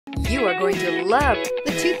You are going to love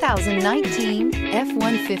the 2019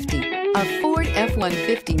 F-150. A Ford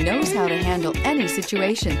F-150 knows how to handle any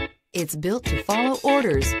situation. It's built to follow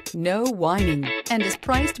orders, no whining, and is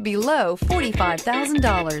priced below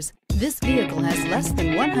 $45,000. This vehicle has less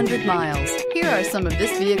than 100 miles. Here are some of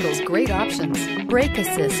this vehicle's great options: brake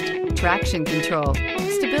assist, traction control,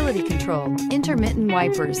 stability control, intermittent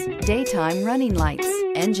wipers, daytime running lights,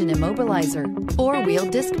 engine immobilizer, four-wheel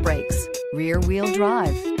disc brakes, rear-wheel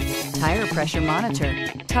drive, tire pressure monitor,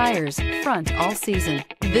 tires front all season.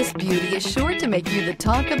 This beauty is sure to make you the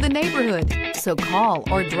talk of the neighborhood. So call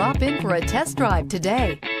or drop in for a test drive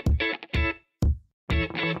today.